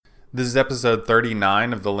This is episode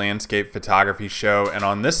 39 of the Landscape Photography Show, and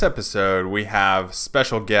on this episode, we have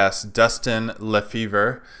special guest Dustin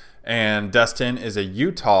LeFevre. And Dustin is a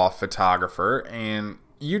Utah photographer, and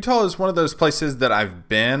Utah is one of those places that I've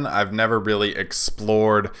been. I've never really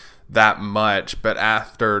explored that much, but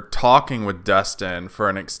after talking with Dustin for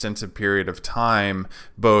an extensive period of time,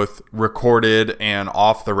 both recorded and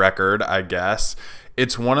off the record, I guess,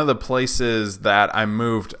 it's one of the places that I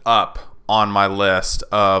moved up on my list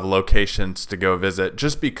of locations to go visit,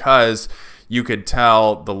 just because you could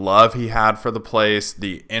tell the love he had for the place,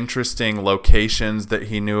 the interesting locations that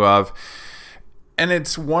he knew of. And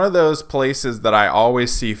it's one of those places that I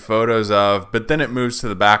always see photos of, but then it moves to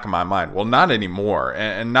the back of my mind. Well, not anymore.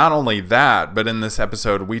 And not only that, but in this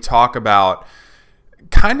episode, we talk about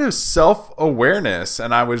kind of self-awareness,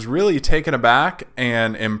 and I was really taken aback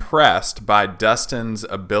and impressed by Dustin's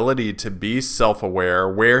ability to be self-aware,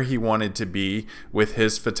 where he wanted to be with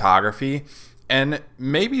his photography, and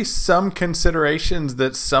maybe some considerations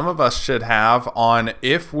that some of us should have on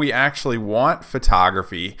if we actually want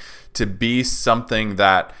photography to be something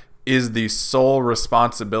that is the sole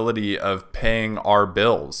responsibility of paying our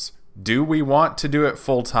bills. Do we want to do it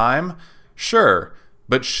full time? Sure.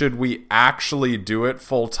 But should we actually do it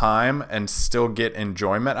full time and still get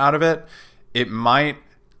enjoyment out of it? It might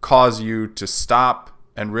cause you to stop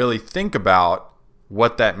and really think about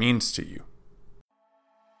what that means to you.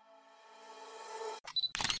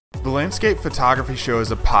 The Landscape Photography Show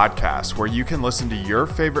is a podcast where you can listen to your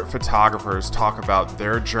favorite photographers talk about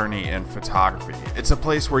their journey in photography. It's a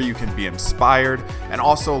place where you can be inspired and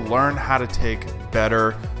also learn how to take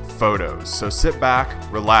better photos. So sit back,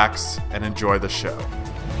 relax, and enjoy the show.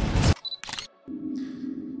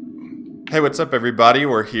 Hey, what's up, everybody?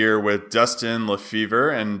 We're here with Dustin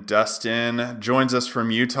LeFevre, and Dustin joins us from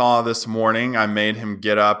Utah this morning. I made him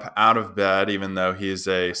get up out of bed, even though he's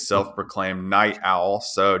a self-proclaimed night owl.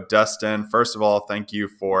 So, Dustin, first of all, thank you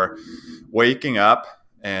for waking up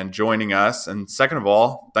and joining us. And second of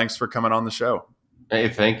all, thanks for coming on the show. Hey,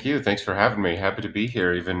 thank you. Thanks for having me. Happy to be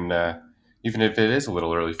here, even if it is a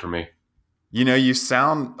little early for me. You know, you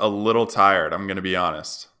sound a little tired, I'm going to be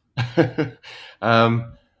honest.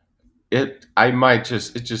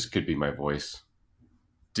 It just could be my voice.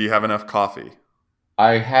 Do you have enough coffee?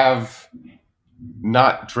 I have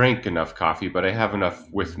not drank enough coffee, but I have enough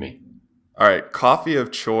with me. All right. Coffee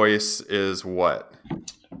of choice is what?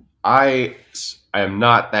 I am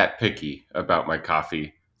not that picky about my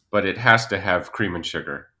coffee, but it has to have cream and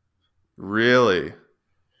sugar. Really?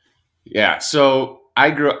 Yeah. So I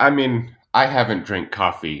haven't drank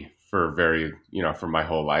coffee for my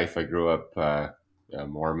whole life. I grew up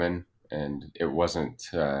Mormon, and it wasn't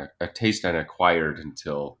a taste I acquired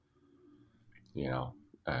until,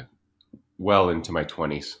 well into my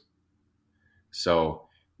 20s. So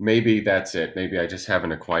maybe that's it. Maybe I just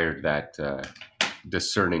haven't acquired that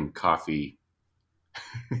discerning coffee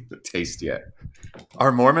taste yet.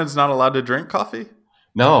 Are Mormons not allowed to drink coffee?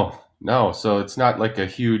 No. So it's not like a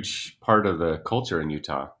huge part of the culture in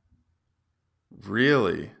Utah.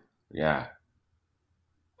 Really? Yeah.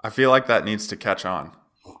 I feel like that needs to catch on.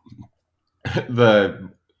 The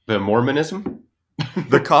Mormonism?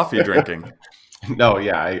 The coffee drinking. No,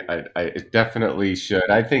 yeah, I definitely should.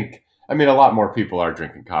 A lot more people are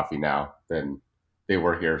drinking coffee now than they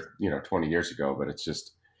were here, 20 years ago, but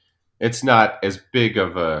it's not as big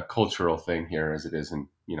of a cultural thing here as it is in,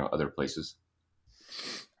 other places.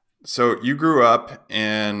 So you grew up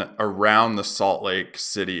in around the Salt Lake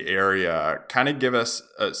City area. Kind of give us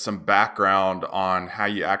some background on how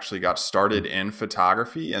you actually got started in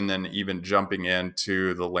photography and then even jumping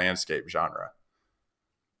into the landscape genre.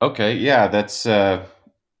 Okay, yeah, that's I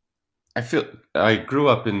grew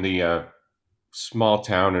up in the small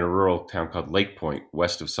town in a rural town called Lake Point,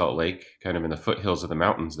 west of Salt Lake, kind of in the foothills of the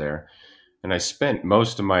mountains there. And I spent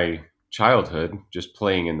most of my childhood just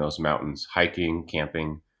playing in those mountains, hiking,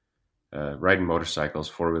 camping, riding motorcycles,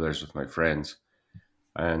 four-wheelers with my friends.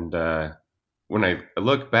 And when I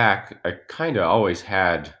look back, I kind of always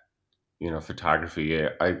had, photography.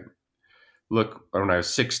 When I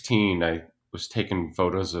was 16, I was taking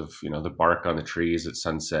photos of, the bark on the trees at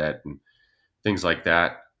sunset and things like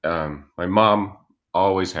that. My mom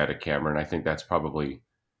always had a camera, and I think that's probably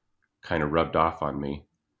kind of rubbed off on me.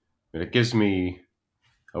 But it gives me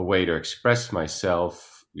a way to express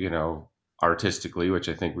myself, artistically, which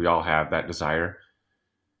I think we all have that desire.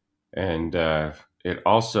 And it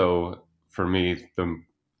also, for me, the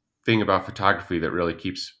thing about photography that really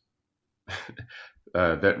gets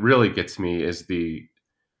me is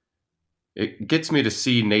it gets me to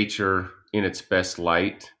see nature in its best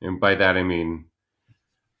light. And by that, I mean,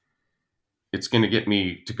 it's going to get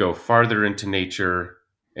me to go farther into nature,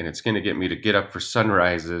 and it's going to get me to get up for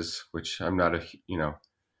sunrises, which I'm not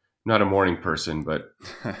not a morning person, but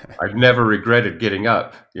I've never regretted getting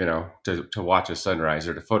up, to watch a sunrise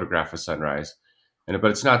or to photograph a sunrise.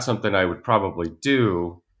 But it's not something I would probably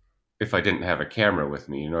do if I didn't have a camera with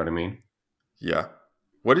me. You know what I mean? Yeah.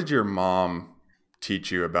 What did your mom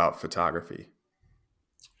teach you about photography?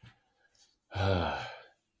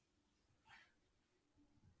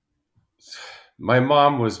 My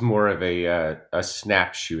mom was more of a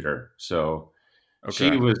snap shooter, so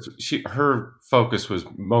Okay. her focus was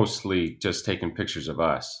mostly just taking pictures of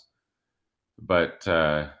us. But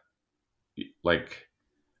like,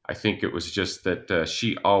 I think it was just that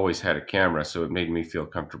she always had a camera, so it made me feel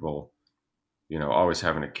comfortable. Always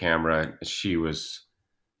having a camera. She was,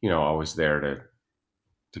 always there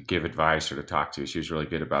to give advice or to talk to. She was really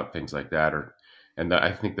good about things like that.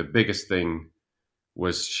 I think the biggest thing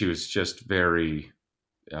was she was just very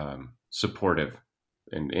supportive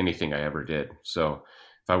in anything I ever did. So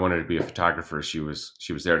if I wanted to be a photographer, she was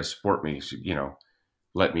there to support me. She,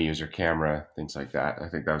 let me use her camera, things like that. I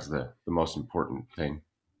think that was the most important thing.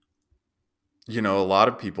 A lot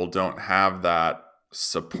of people don't have that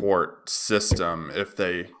support system if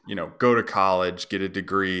they, go to college, get a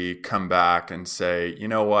degree, come back and say, you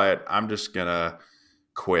know what, I'm just going to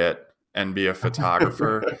quit and be a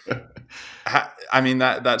photographer. I mean,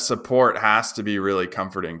 that support has to be really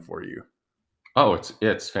comforting for you. Oh,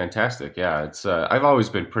 it's fantastic. Yeah, it's I've always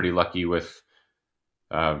been pretty lucky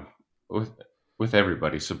um, with with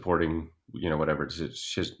everybody supporting whatever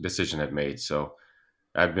decision I've made. So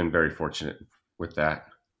I've been very fortunate with that.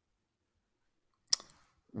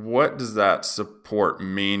 What does that support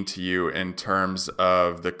mean to you in terms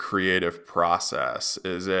of the creative process?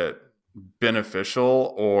 Is it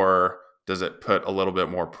beneficial or does it put a little bit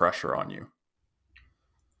more pressure on you?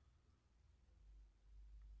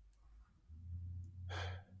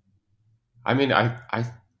 I mean,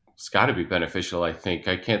 it's got to be beneficial. I think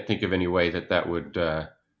I can't think of any way that would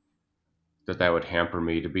hamper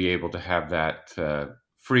me to be able to have that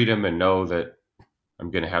freedom and know that I'm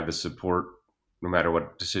going to have the support no matter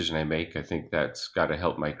what decision I make. I think that's got to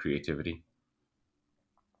help my creativity.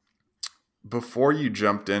 Before you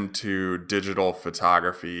jumped into digital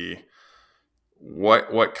photography,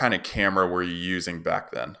 what kind of camera were you using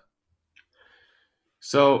back then?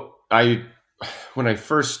 So when I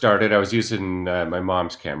first started, I was using my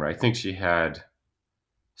mom's camera. I think she had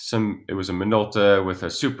it was a Minolta with a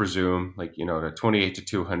super zoom, like, the 28 to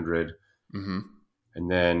 200. Hmm. And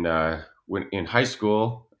then when in high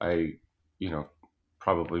school, you know,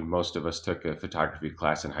 probably most of us took a photography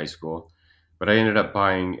class in high school, but I ended up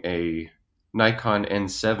buying a Nikon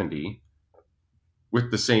N70 with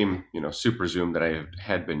the same, super zoom that I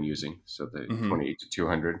had been using. So the Hmm. 28 to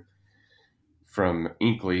 200 from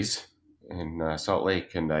Inkley's in Salt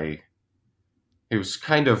Lake. And it was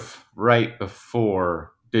kind of right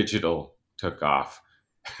before digital took off.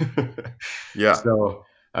 Yeah. So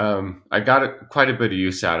I got quite a bit of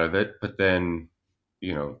use out of it, but then,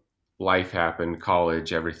 you know, life happened,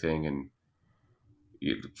 college, everything, and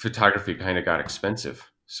photography kind of got expensive.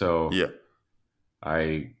 So Yeah.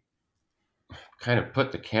 I kind of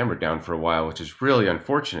put the camera down for a while, which is really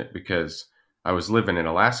unfortunate because I was living in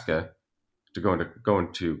Alaska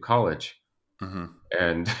going to college, Hmm.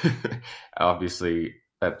 and obviously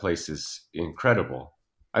that place is incredible.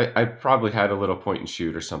 I probably had a little point and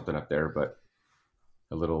shoot or something up there, but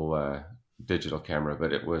a little digital camera,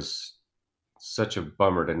 but it was such a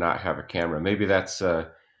bummer to not have a camera. Maybe that's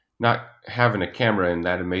not having a camera in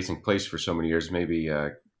that amazing place for so many years. Maybe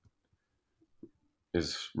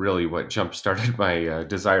is really what jump started my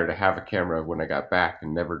desire to have a camera when I got back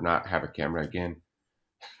and never not have a camera again.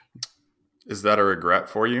 Is that a regret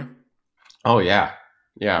for you? Oh yeah,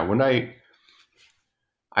 yeah. When I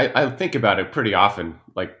think about it pretty often,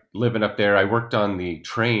 like living up there. I worked on the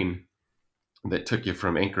train that took you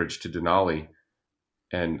from Anchorage to Denali,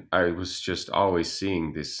 and I was just always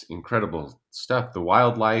seeing this incredible stuff, the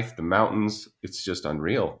wildlife, the mountains. It's just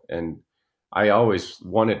unreal. And I always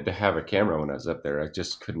wanted to have a camera when I was up there. I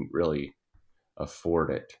just couldn't really afford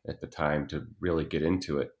it at the time to really get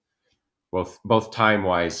into it, both time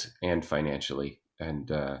wise and financially.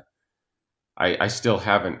 And I still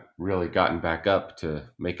haven't really gotten back up to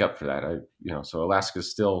make up for that. So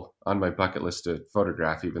Alaska's still on my bucket list to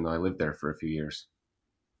photograph, even though I lived there for a few years.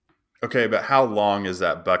 Okay, but how long is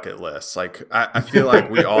that bucket list? Like, I feel like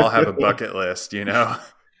we all have a bucket list.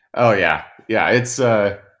 Oh yeah, yeah. It's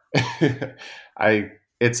I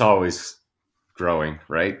it's always growing,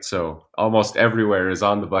 right? So almost everywhere is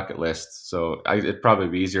on the bucket list. So it'd probably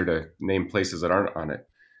be easier to name places that aren't on it.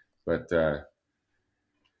 But I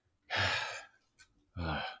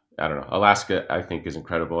don't know. Alaska, I think, is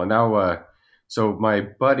incredible. And now, so my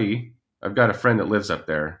buddy, I've got a friend that lives up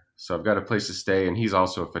there, so I've got a place to stay, and he's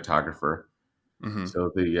also a photographer. Hmm.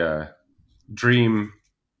 So the dream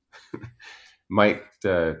might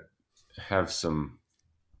have some,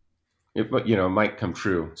 might come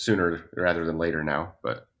true sooner rather than later now.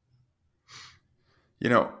 But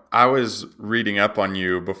I was reading up on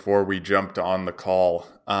you before we jumped on the call,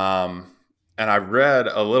 and I read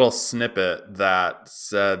a little snippet that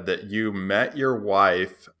said that you met your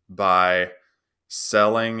wife by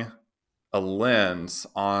selling a lens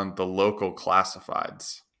on the local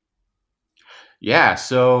classifieds. yeah,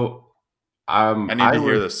 so I need I to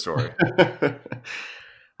hear was, this story.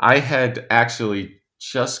 I had actually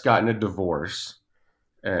just gotten a divorce,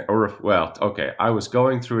 okay, I was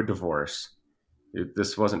going through a divorce.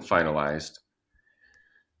 This wasn't finalized.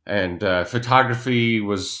 And photography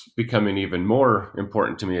was becoming even more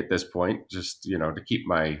important to me at this point, just, to keep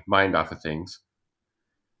my mind off of things.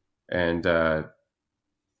 And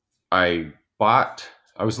I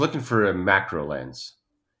I was looking for a macro lens.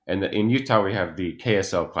 And in Utah, we have the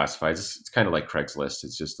KSL classifieds. It's kind of like Craigslist,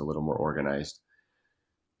 it's just a little more organized.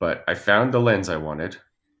 But I found the lens I wanted.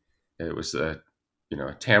 It was a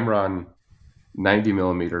Tamron 90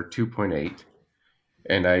 millimeter 2.8.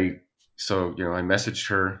 And I messaged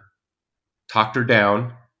her, talked her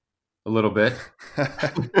down a little bit.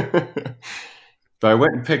 So I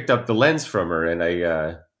went and picked up the lens from her, and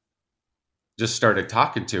I just started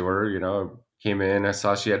talking to her. Came in, I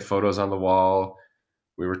saw she had photos on the wall.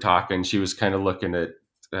 We were talking. She was kind of looking at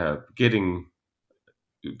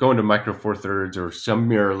going to Micro Four Thirds or some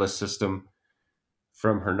mirrorless system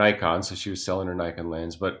from her Nikon. So she was selling her Nikon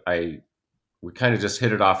lens, but we kind of just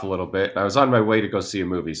hit it off a little bit. And I was on my way to go see a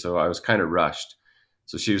movie, so I was kind of rushed.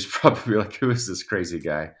 So she was probably like, "Who is this crazy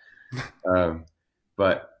guy?"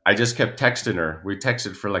 But I just kept texting her. We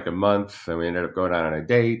texted for like a month, and we ended up going out on a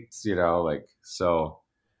date. So.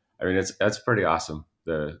 I mean, that's pretty awesome.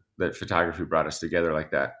 That photography brought us together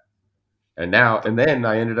like that. And then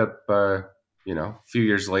I ended up, a few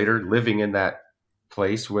years later, living in that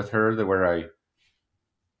place with her, where I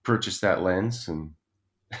purchased that lens, and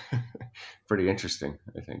pretty interesting,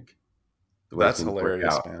 I think, the way That's things work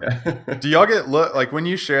hilarious, out. man. Do y'all get like when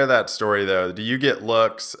you share that story though? Do you get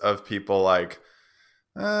looks of people like,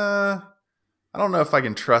 I don't know if I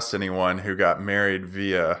can trust anyone who got married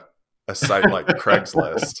via a site like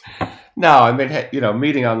Craigslist? No, I mean,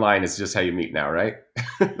 meeting online is just how you meet now, right?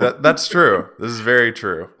 That's true. This is very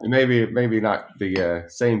true. Maybe not the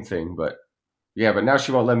same thing, but yeah. But now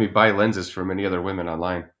she won't let me buy lenses from any other women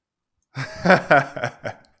online.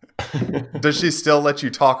 Does she still let you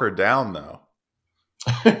talk her down though?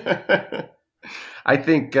 I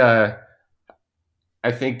think her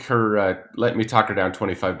letting me talk her down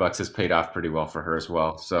 $25 has paid off pretty well for her as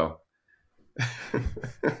well. So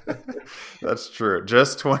That's true.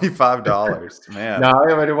 Just $25, man. no,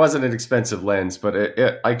 I mean, it wasn't an expensive lens, but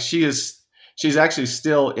she's actually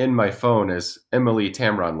still in my phone as Emily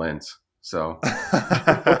Tamron lens. So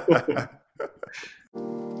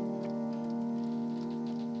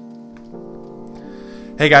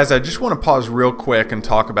Hey guys, I just want to pause real quick and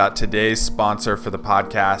talk about today's sponsor for the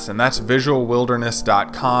podcast, and that's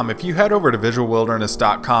visualwilderness.com. If you head over to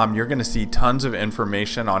visualwilderness.com, you're going to see tons of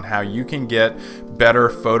information on how you can get better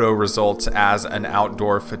photo results as an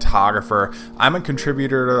outdoor photographer. I'm a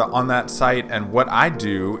contributor on that site, and what I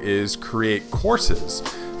do is create courses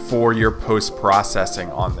for your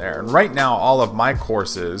post-processing on there. And right now, all of my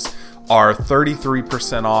courses are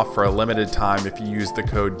 33% off for a limited time if you use the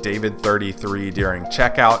code DAVID33 during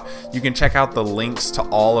checkout. You can check out the links to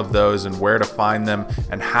all of those and where to find them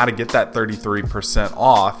and how to get that 33%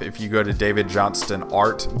 off if you go to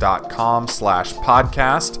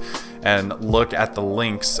davidjohnstonart.com/podcast and look at the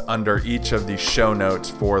links under each of the show notes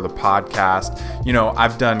for the podcast.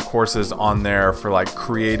 I've done courses on there for like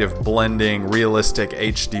creative blending, realistic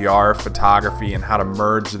HDR photography and how to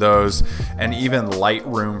merge those, and even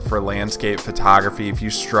Lightroom for landscape photography if you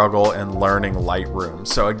struggle in learning Lightroom.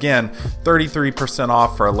 So again, 33%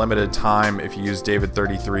 off for a limited time if you use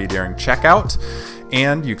David33 during checkout.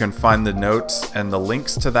 And you can find the notes and the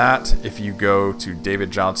links to that if you go to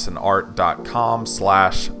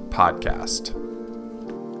davidjohnstonart.com/podcast.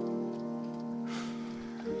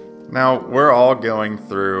 Now, we're all going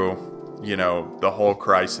through, the whole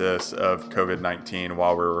crisis of COVID-19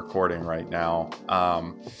 while we're recording right now.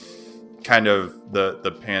 Kind of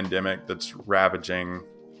the pandemic that's ravaging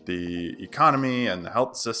the economy and the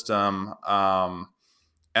health system.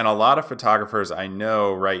 And a lot of photographers I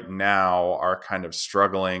know right now are kind of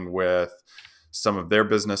struggling with some of their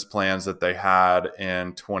business plans that they had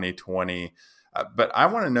in 2020. But I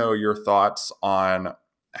want to know your thoughts on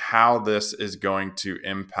how this is going to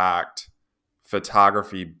impact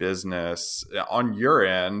photography business on your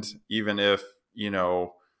end, even if, you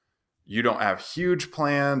don't have huge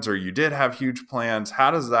plans or you did have huge plans.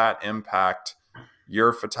 How does that impact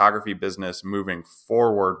your photography business moving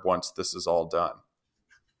forward once this is all done?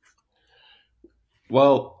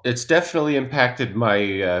 Well, it's definitely impacted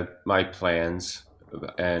my plans,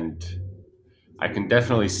 and I can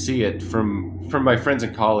definitely see it from my friends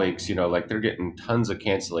and colleagues. Like they're getting tons of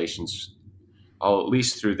cancellations, all at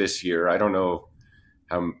least through this year. I don't know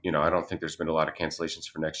how. I don't think there's been a lot of cancellations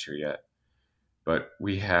for next year yet. But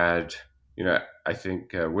we had, I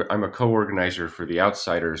think I'm a co-organizer for the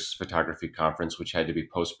Outsiders Photography Conference, which had to be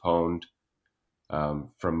postponed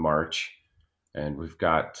from March, and we've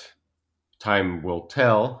got time will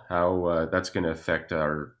tell how that's going to affect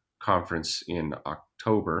our conference in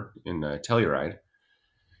October in Telluride.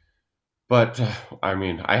 But I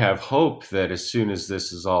mean, I have hope that as soon as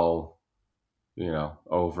this is all,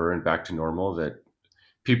 over and back to normal, that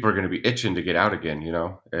people are going to be itching to get out again,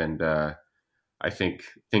 and I think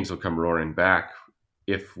things will come roaring back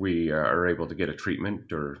if we are able to get a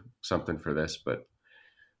treatment or something for this. But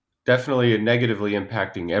definitely negatively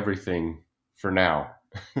impacting everything for now.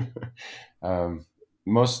 um, a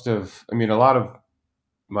lot of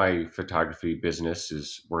my photography business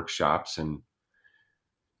is workshops, and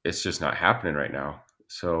it's just not happening right now.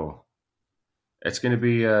 So it's gonna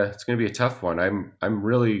be a tough one. I'm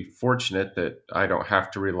really fortunate that I don't have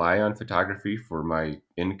to rely on photography for my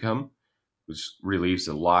income, which relieves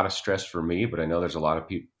a lot of stress for me. But I know there's a lot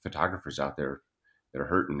of photographers out there that are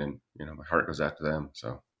hurting, and my heart goes out to them.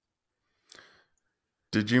 So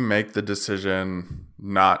Did you make the decision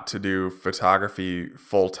not to do photography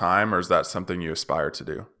full time, or is that something you aspire to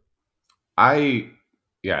do? I,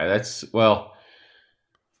 yeah, that's well,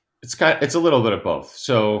 it's a little bit of both.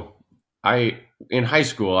 So I in high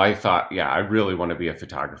school I thought, yeah, I really want to be a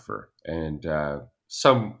photographer, and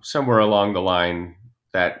somewhere along the line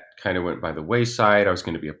that kind of went by the wayside. I was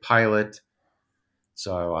going to be a pilot.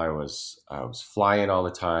 So I was flying all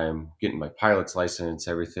the time, getting my pilot's license,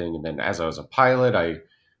 everything. And then as I was a pilot,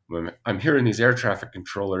 I'm hearing these air traffic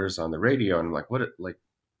controllers on the radio, and I'm like, what? Like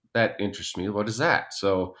that interests me. What is that?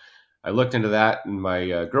 So I looked into that, and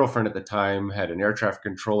my girlfriend at the time had an air traffic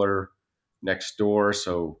controller next door,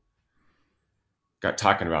 so got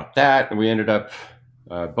talking about that, and we ended up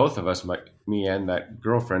both of us, me and that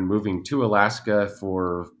girlfriend, moving to Alaska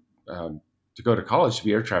for to go to college to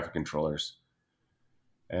be air traffic controllers.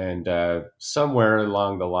 And somewhere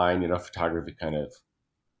along the line, photography kind of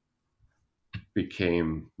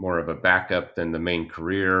became more of a backup than the main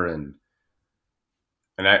career. And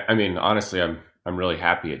I mean, honestly, I'm really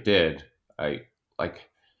happy it did. I like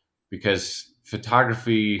because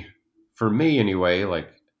photography, for me anyway,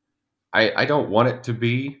 like I don't want it to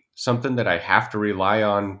be something that I have to rely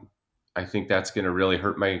on. I think that's going to really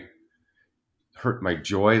hurt my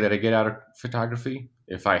joy that I get out of photography.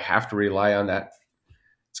 If I have to rely on that,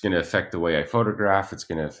 it's going to affect the way I photograph. It's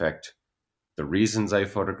going to affect the reasons I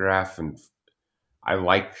photograph. And I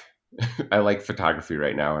like I like photography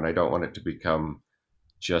right now, and I don't want it to become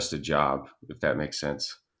just a job, if that makes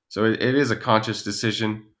sense. So it is a conscious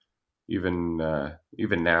decision, even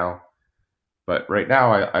now. But right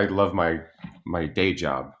now, I love my day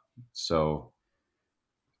job. So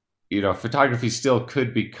photography still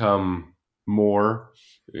could become more,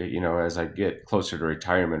 as I get closer to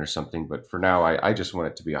retirement or something. But for now, I just want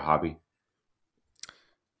it to be a hobby.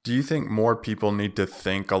 Do you think more people need to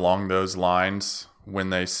think along those lines when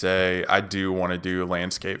they say, I do want to do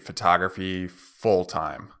landscape photography full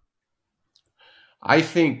time? I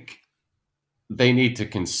think they need to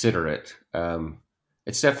consider it.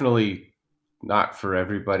 It's definitely not for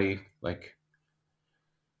everybody. Like,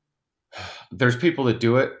 there's people that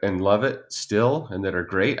do it and love it still and that are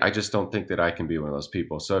great. I just don't think that I can be one of those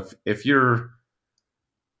people. So if you're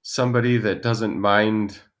somebody that doesn't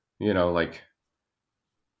mind, like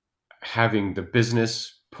having the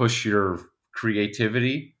business push your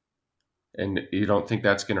creativity, and you don't think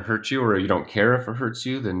that's going to hurt you, or you don't care if it hurts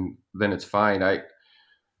you, then it's fine.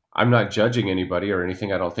 I'm not judging anybody or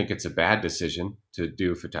anything. I don't think it's a bad decision to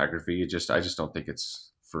do photography. I just don't think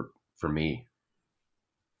it's for me,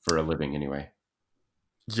 for a living anyway.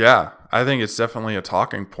 Yeah, I think it's definitely a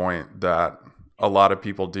talking point that a lot of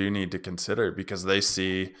people do need to consider because they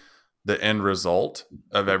see the end result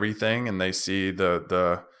of everything and they see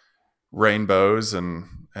the rainbows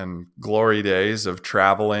and glory days of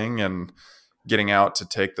traveling and getting out to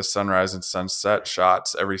take the sunrise and sunset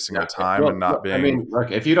shots every single Yeah. time and Well, not I being. mean,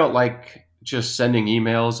 look, if you don't like just sending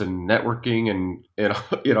emails and networking and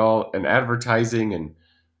and advertising and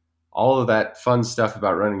all of that fun stuff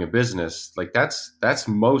about running a business, like that's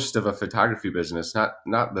most of a photography business,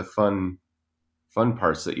 not the fun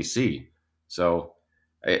parts that you see. So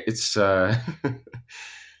it's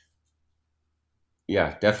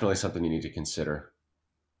yeah, definitely something you need to consider.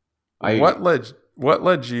 I What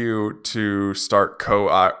led you to start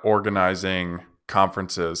co-organizing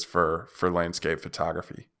conferences for landscape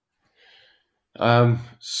photography?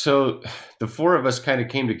 So the four of us kind of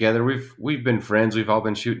came together. We've been friends. We've all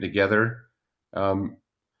been shooting together. Um,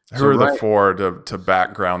 Who so are the Ryan, four to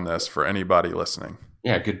background this for anybody listening?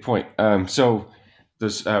 yeah, good point. So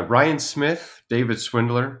there's Ryan Smith, David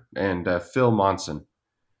Swindler, and Phil Monson.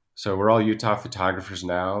 So we're all Utah photographers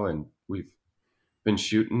now, and we've been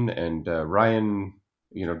shooting. And Ryan,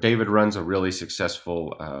 David runs a really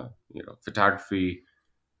successful, photography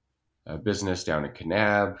business down in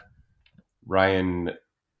Kanab. Ryan,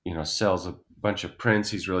 sells a bunch of prints.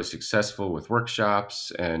 He's really successful with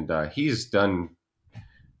workshops, and he's done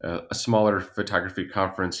a smaller photography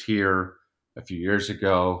conference here a few years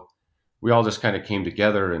ago. We all just kind of came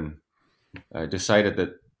together and decided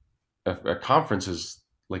that a conference is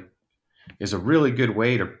a really good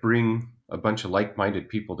way to bring a bunch of like-minded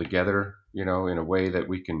people together, in a way that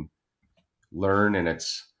we can learn. And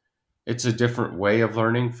it's a different way of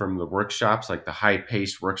learning from the workshops, like the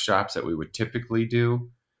high-paced workshops that we would typically do,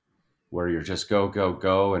 where you're just go, go,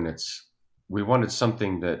 go. And we wanted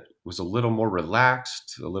something that was a little more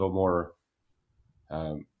relaxed, a little more,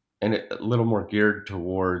 a little more geared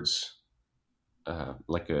towards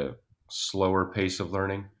like a slower pace of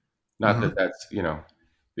learning. Not that Mm-hmm. that's,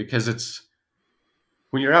 because it's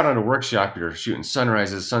when you're out on a workshop, you're shooting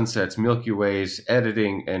sunrises, sunsets, Milky Ways,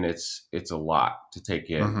 editing, and it's a lot to take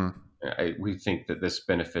in. Mm-hmm. We think that this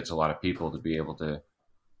benefits a lot of people to be able to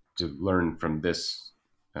learn from this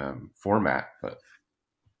format,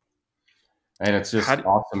 and it's How just do,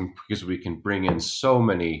 awesome because we can bring in so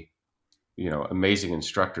many amazing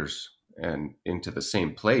instructors and into the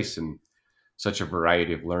same place and such a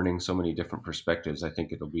variety of learning, so many different perspectives. I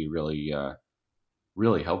think it'll be really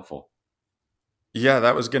really helpful. Yeah,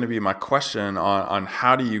 that was going to be my question on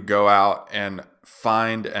how do you go out and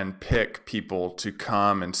find and pick people to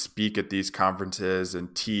come and speak at these conferences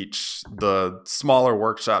and teach the smaller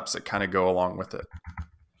workshops that kind of go along with it.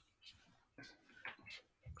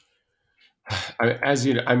 As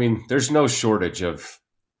you know, I mean, there's no shortage of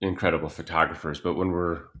incredible photographers, but when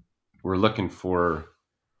we're looking for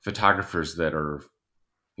photographers that are,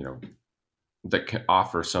 you know, that can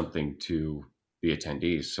offer something to the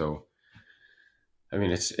attendees. So, I mean,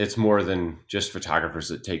 it's more than just photographers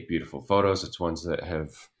that take beautiful photos. It's ones that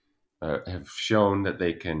have shown that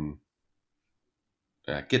they can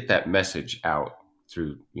get that message out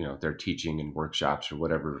through their teaching and workshops or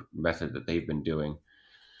whatever method that they've been doing.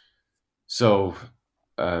 So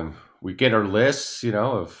we get our lists,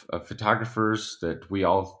 of photographers that we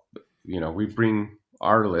all, we bring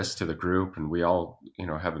our list to the group, and we all,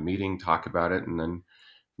 have a meeting, talk about it, and then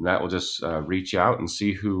that will just reach out and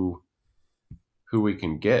see who we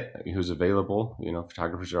can get, who's available.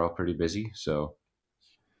 Photographers are all pretty busy, so.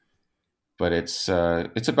 But it's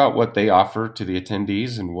about what they offer to the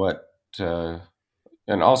attendees and uh,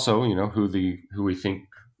 and also who we think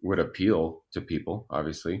would appeal to people,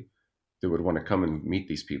 obviously, that would want to come and meet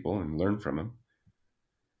these people and learn from them.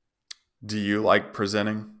 Do you like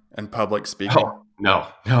presenting and public speaking? Oh, no,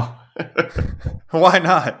 no. Why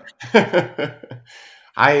not?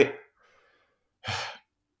 I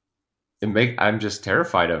I'm just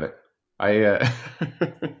terrified of it. I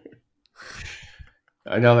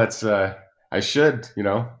I know that's I should,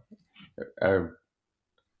 uh,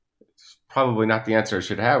 probably not the answer I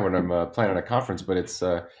should have when I'm planning a conference, but it's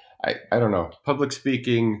I don't know. Public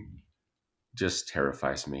speaking just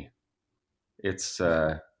terrifies me. It's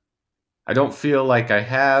I don't feel like I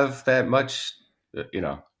have that much,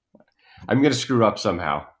 I'm going to screw up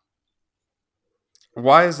somehow.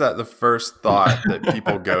 Why is that the first thought that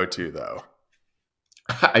people go to, though?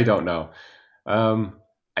 I don't know. Um,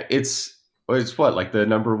 it's what, like the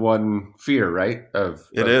number one fear, right? It Of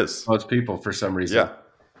is. most people for some reason, Yeah.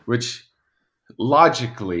 which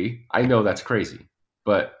logically I know that's crazy,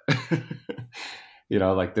 but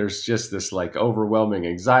like there's just this like overwhelming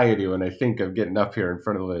anxiety when I think of getting up here in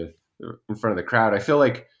front of the crowd. I feel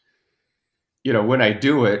like, when I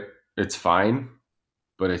do it, it's fine,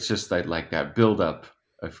 but it's just that buildup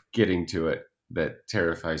of getting to it that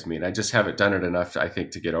terrifies me, and I just haven't done it enough, I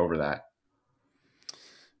think, to get over that.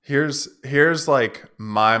 Here's like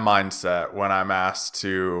my mindset when I'm asked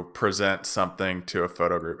to present something to a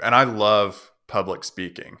photo group. And I love public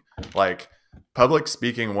speaking. Like public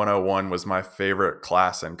speaking 101 was my favorite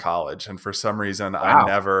class in college. And for some reason, I Wow.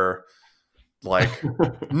 never like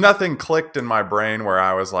nothing clicked in my brain where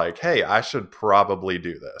I was like, hey, I should probably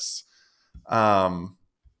do this.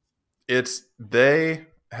 They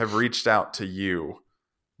have reached out to you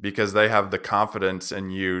because they have the confidence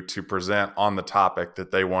in you to present on the topic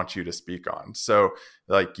that they want you to speak on. So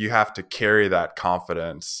like you have to carry that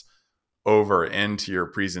confidence over into your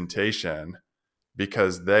presentation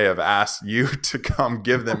because they have asked you to come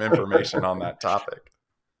give them information on that topic.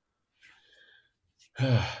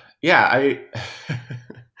 Yeah,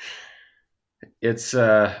 it's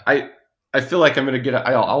I feel like I'm gonna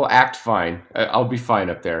I'll act fine. I'll be fine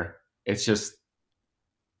up there. It's just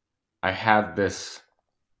I have this.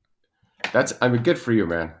 I mean, good for you,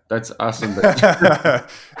 man. That's awesome that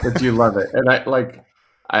that you love it, and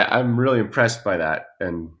I'm really impressed by that.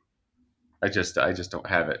 And I just don't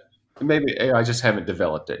have it. Maybe I just haven't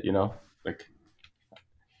developed it. Like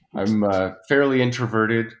I'm fairly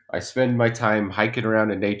introverted. I spend my time hiking around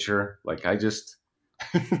in nature. Like I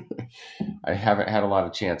haven't had a lot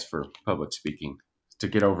of chance for public speaking to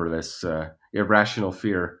get over this irrational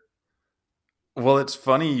fear. Well, it's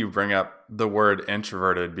funny you bring up the word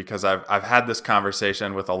introverted because I've had this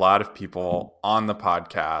conversation with a lot of people on the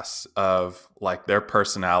podcast of like their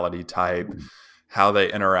personality type, how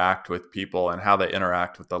they interact with people and how they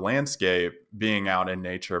interact with the landscape, being out in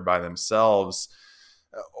nature by themselves.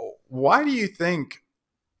 Why do you think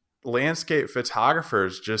landscape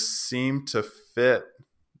photographers just seem to fit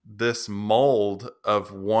this mold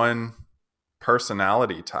of one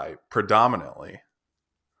personality type predominantly?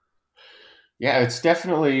 Yeah, it's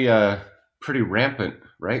definitely pretty rampant,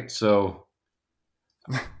 right? So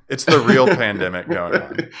it's the real pandemic going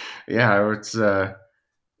on. Yeah, it's. I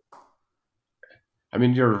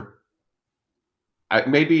mean,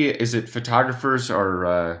 maybe is it photographers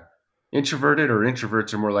are introverted or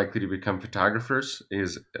introverts are more likely to become photographers?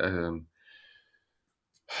 It's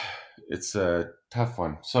a tough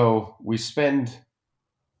one. So we spend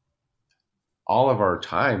all of our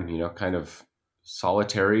time, kind of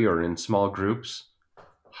solitary or in small groups,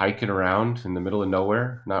 hiking around in the middle of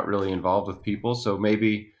nowhere, not really involved with people. So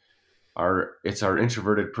maybe it's our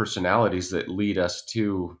introverted personalities that lead us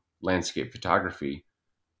to landscape photography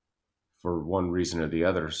for one reason or the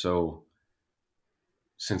other. So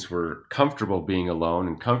since we're comfortable being alone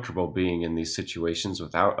and comfortable being in these situations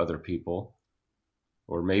without other people,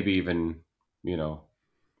 or maybe even,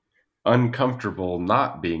 uncomfortable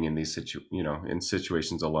not being in these in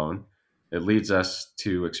situations alone, it leads us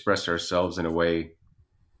to express ourselves in a way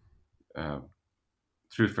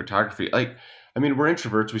through photography. Like, I mean, we're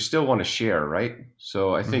introverts, we still want to share, right?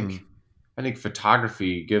 So I think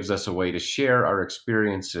photography gives us a way to share our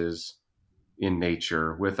experiences in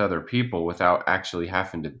nature with other people without actually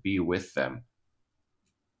having to be with them,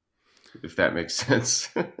 if that makes sense.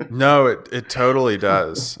 No, it totally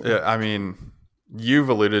does. I mean, you've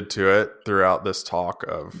alluded to it throughout this talk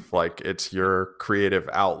of like it's your creative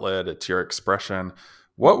outlet, it's your expression.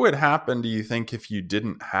 What would happen, do you think, if you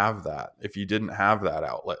didn't have that? If you didn't have that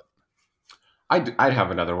outlet? I'd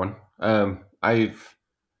have another one. I've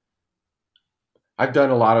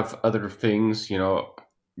done a lot of other things.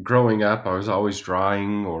 Growing up, I was always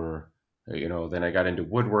drawing, or then I got into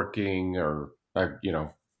woodworking, or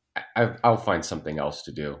I'll find something else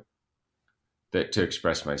to do to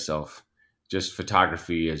express myself. Just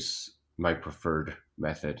photography is my preferred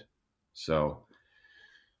method. So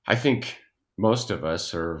I think most of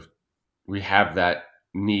us we have that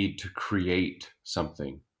need to create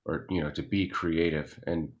something, or to be creative.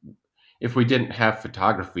 And if we didn't have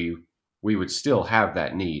photography, we would still have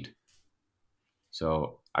that need.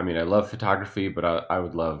 So I mean, I love photography, but I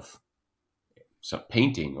would love some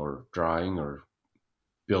painting or drawing or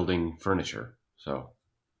building furniture. So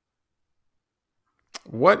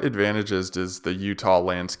what advantages does the Utah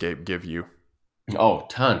landscape give you? Oh,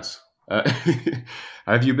 tons.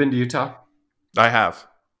 Have you been to Utah? I have.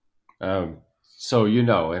 So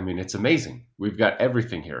I mean, it's amazing. We've got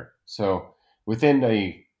everything here. So within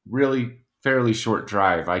a really fairly short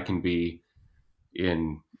drive, I can be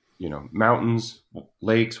in mountains,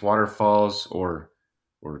 lakes, waterfalls, or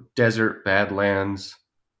desert, badlands,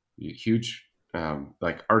 huge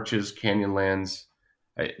like arches, canyonlands.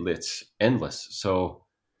 It's endless. So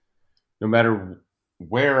no matter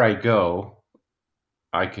where I go,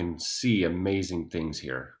 I can see amazing things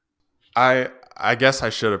here. I guess I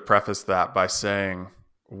should have prefaced that by saying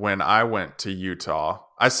when I went to Utah,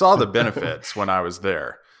 I saw the benefits when I was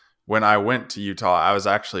there. When I went to Utah, I was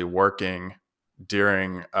actually working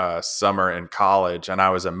during summer in college, and I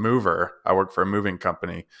was a mover. I worked for a moving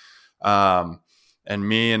company. And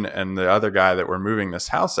me and the other guy that were moving this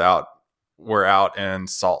house out were out in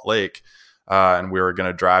Salt Lake, and we were going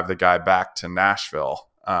to drive the guy back to Nashville.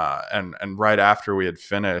 And right after we had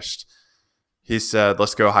finished, he said,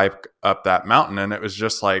 "Let's go hike up that mountain." And it was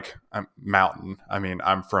just like a mountain. I mean,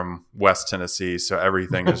 I'm from West Tennessee, so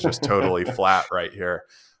everything is just totally flat right here.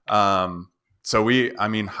 So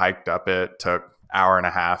hiked up it, took hour and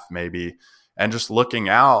a half maybe. And just looking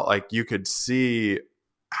out, like you could see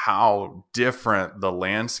how different the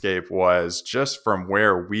landscape was just from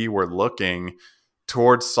where we were looking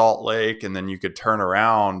towards Salt Lake. And then you could turn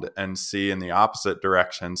around and see in the opposite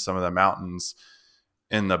direction some of the mountains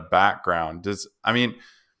in the background.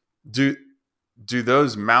 Do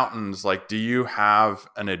those mountains, like, do you have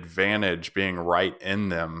an advantage being right in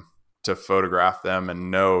them to photograph them and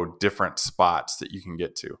know different spots that you can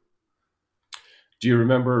get to? Do you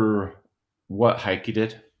remember what hike you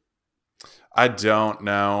did? I don't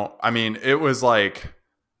know. I mean, it was like,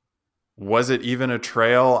 was it even a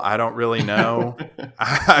trail? I don't really know.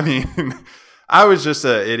 I mean, I was just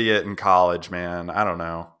an idiot in college, man. I don't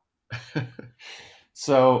know.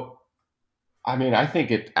 So, I mean, I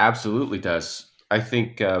think it absolutely does. I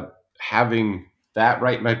think having that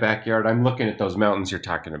right in my backyard, I'm looking at those mountains you're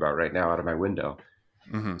talking about right now out of my window.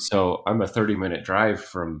 Mm-hmm. So I'm a 30-minute drive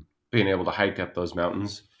from being able to hike up those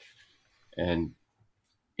mountains, and,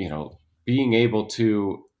 being able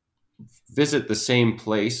to visit the same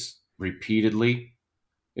place repeatedly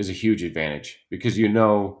is a huge advantage, because you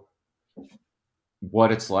know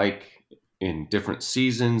what it's like in different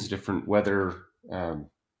seasons, different weather.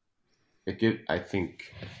 I think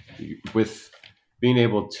with being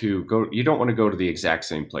able to go, you don't want to go to the exact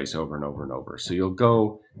same place over and over and over. So you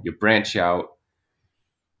branch out.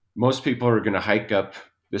 Most people are going to hike up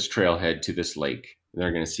this trailhead to this lake. And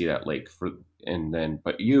they're going to see that lake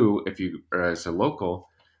but you, if you are as a local,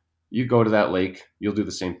 you go to that lake, you'll do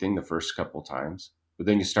the same thing the first couple times, but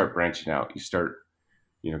then you start branching out. You start,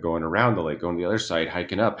 going around the lake, going to the other side,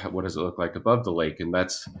 hiking up. What does it look like above the lake? And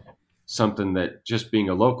that's something that just being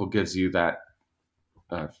a local gives you that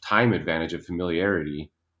time advantage of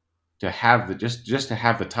familiarity, to have just to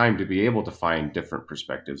have the time to be able to find different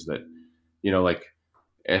perspectives that, like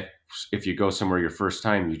if you go somewhere your first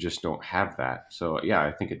time, you just don't have that. So yeah,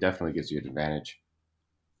 I think it definitely gives you an advantage.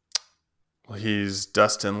 Well, he's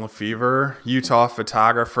Dustin LeFevre, Utah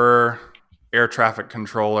photographer, air traffic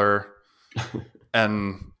controller,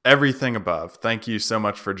 and everything above. Thank you so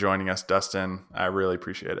much for joining us, Dustin. I really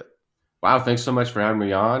appreciate it. Wow, thanks so much for having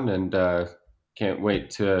me on, and can't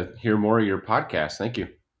wait to hear more of your podcast. Thank you.